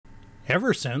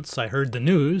Ever since I heard the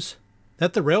news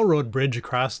that the railroad bridge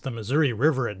across the Missouri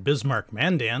River at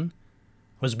Bismarck-Mandan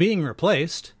was being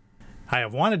replaced, I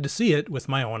have wanted to see it with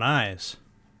my own eyes.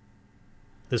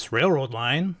 This railroad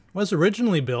line was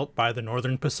originally built by the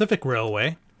Northern Pacific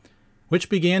Railway, which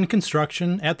began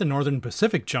construction at the Northern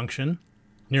Pacific Junction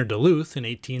near Duluth in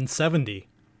 1870.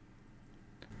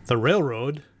 The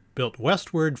railroad built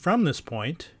westward from this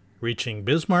point, reaching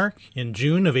Bismarck in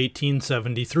June of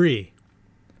 1873.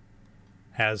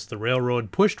 As the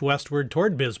railroad pushed westward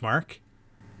toward Bismarck,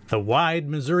 the wide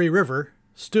Missouri River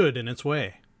stood in its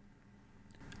way.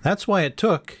 That's why it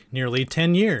took nearly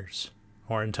 10 years,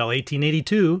 or until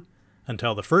 1882,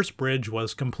 until the first bridge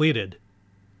was completed.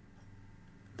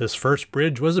 This first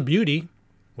bridge was a beauty,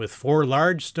 with 4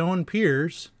 large stone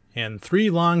piers and 3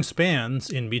 long spans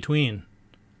in between.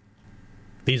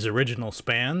 These original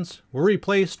spans were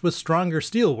replaced with stronger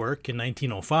steelwork in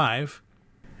 1905,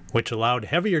 which allowed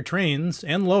heavier trains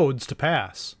and loads to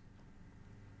pass.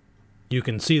 You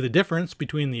can see the difference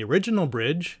between the original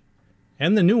bridge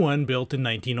and the new one built in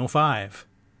 1905.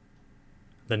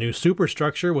 The new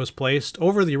superstructure was placed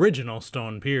over the original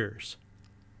stone piers.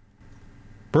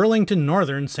 Burlington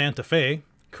Northern Santa Fe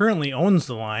currently owns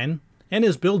the line and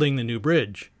is building the new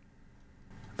bridge.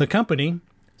 The company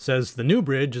says the new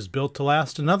bridge is built to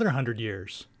last another 100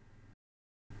 years.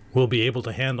 We'll be able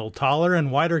to handle taller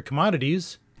and wider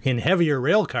commodities in heavier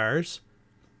rail cars,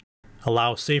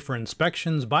 allow safer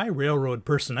inspections by railroad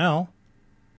personnel,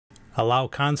 allow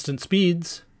constant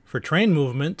speeds for train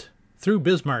movement through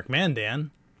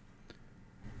Bismarck-Mandan,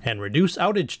 and reduce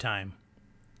outage time.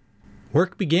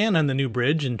 Work began on the new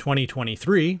bridge in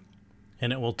 2023,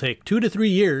 and it will take 2 to 3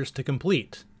 years to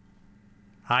complete.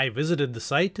 I visited the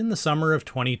site in the summer of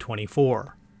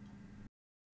 2024.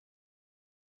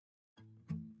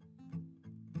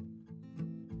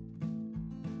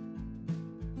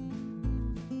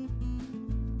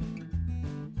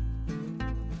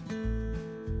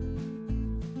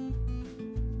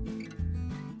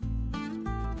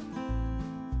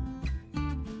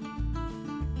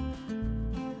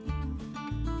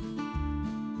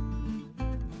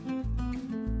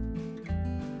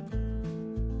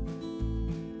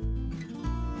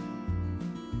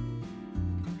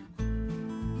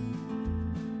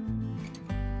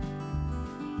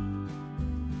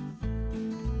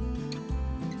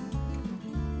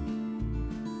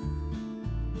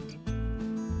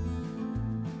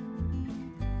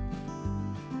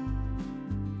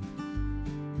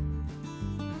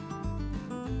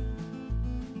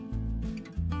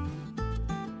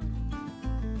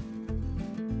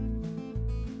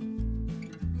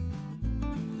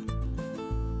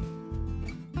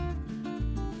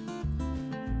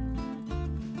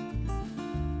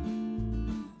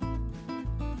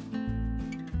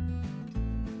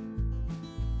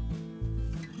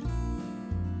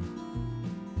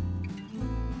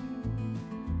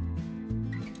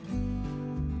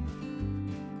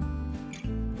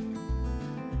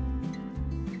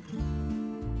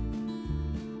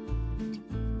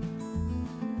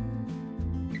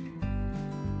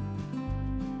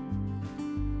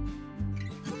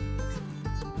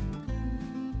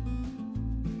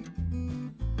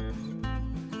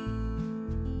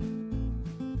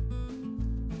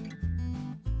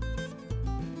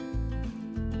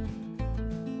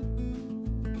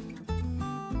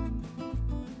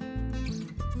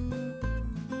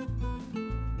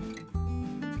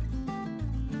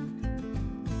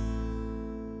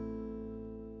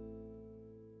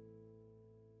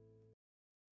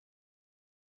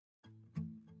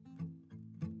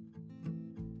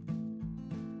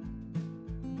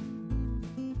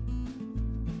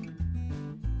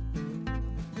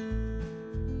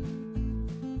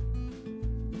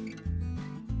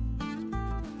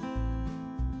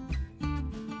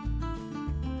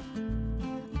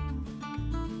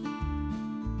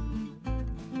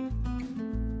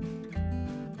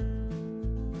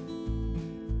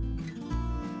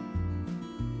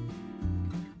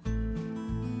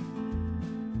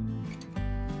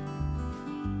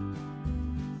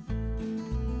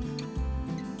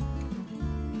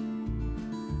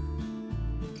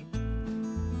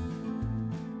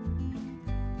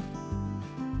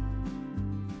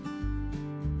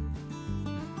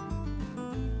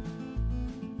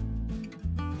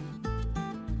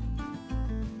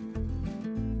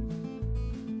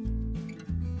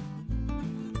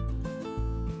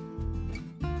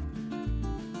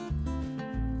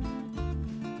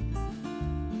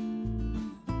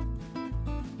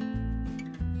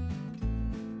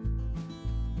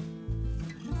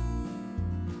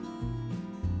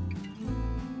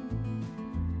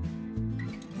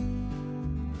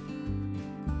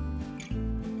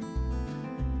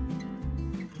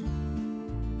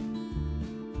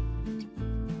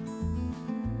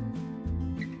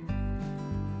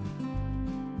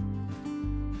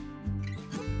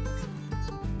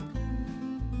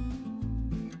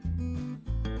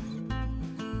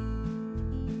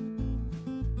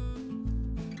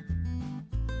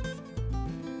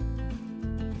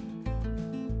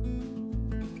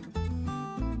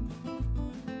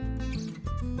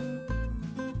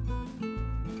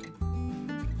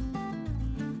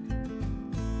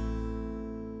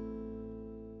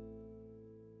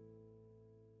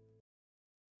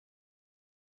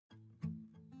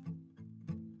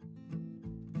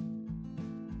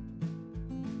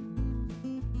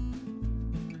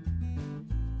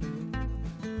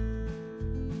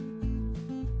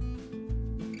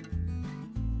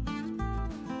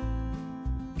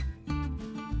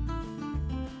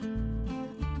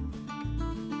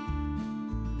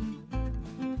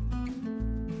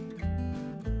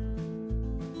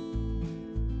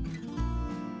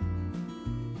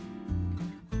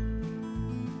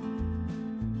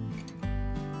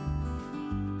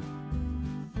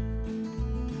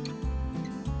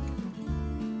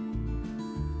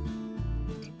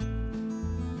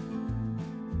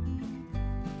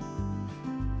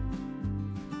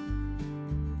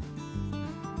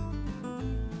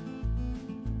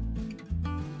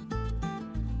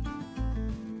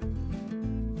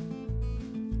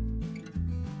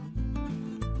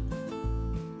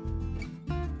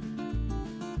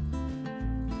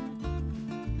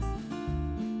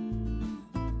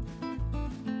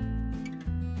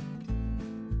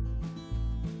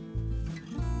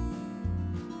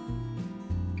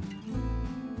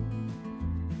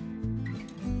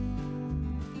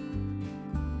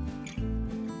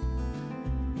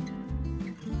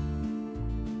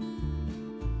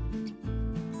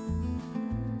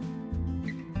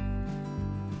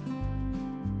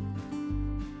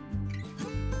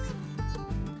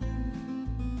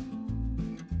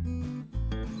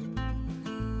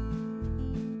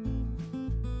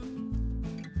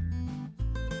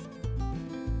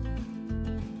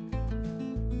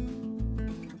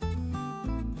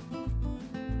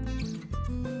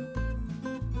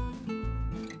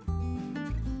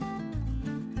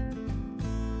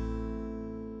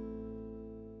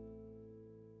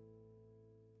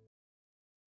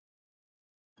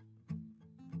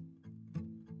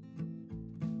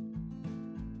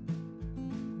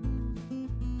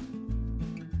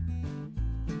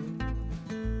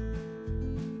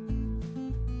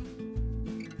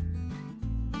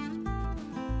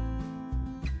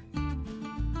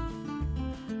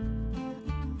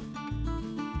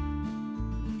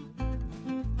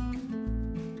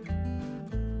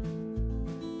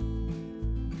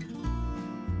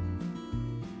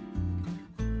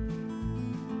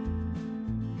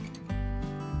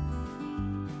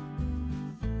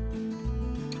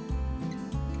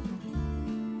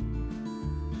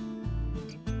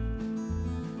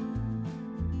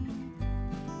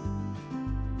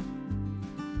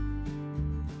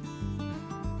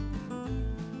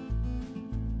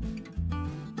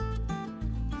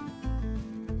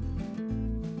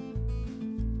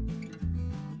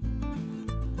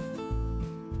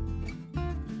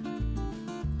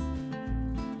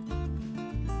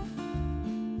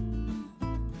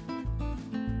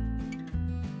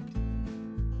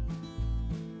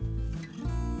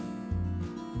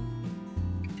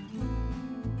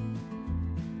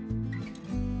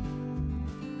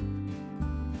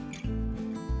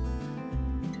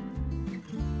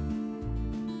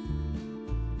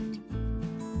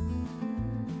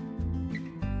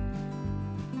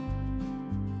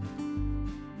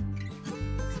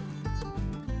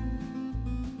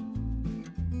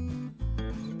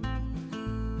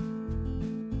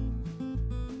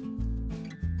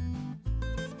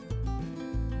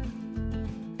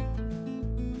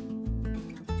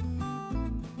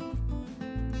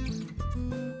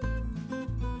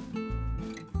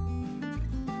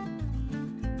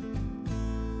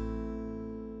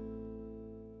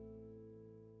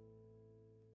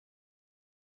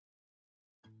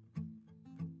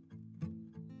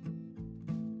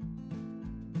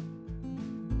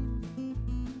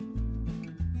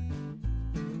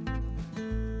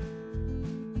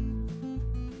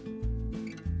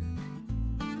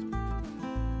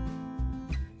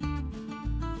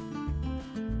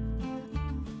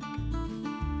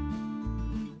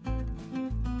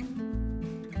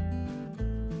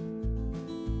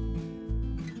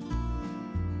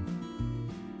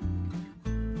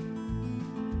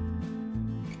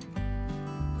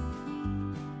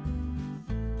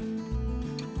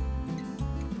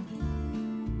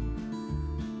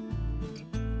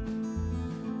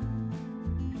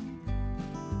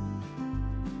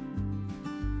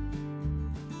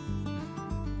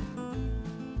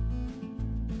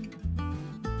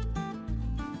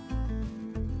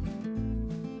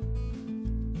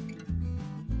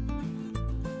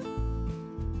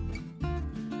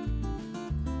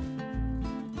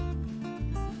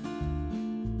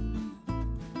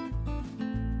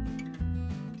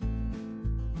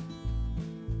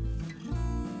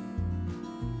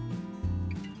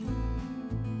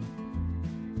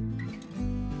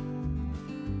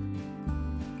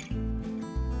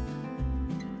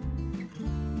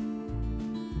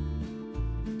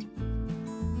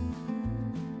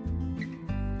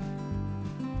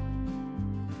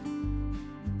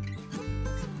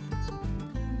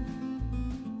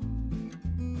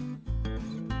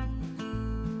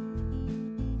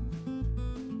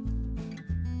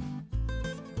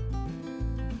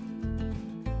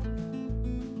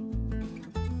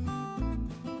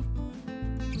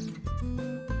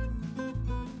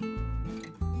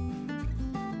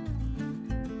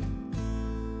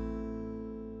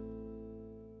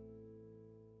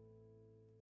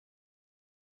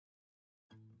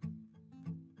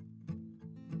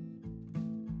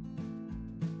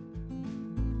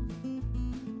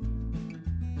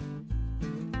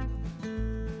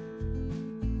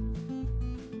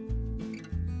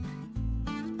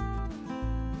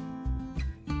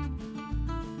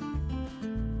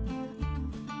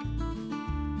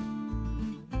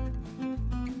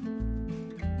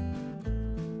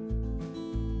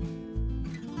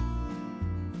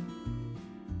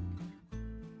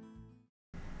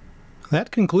 That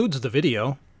concludes the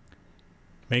video.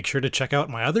 Make sure to check out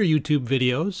my other YouTube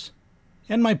videos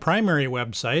and my primary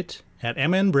website at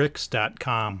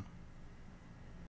mnbricks.com.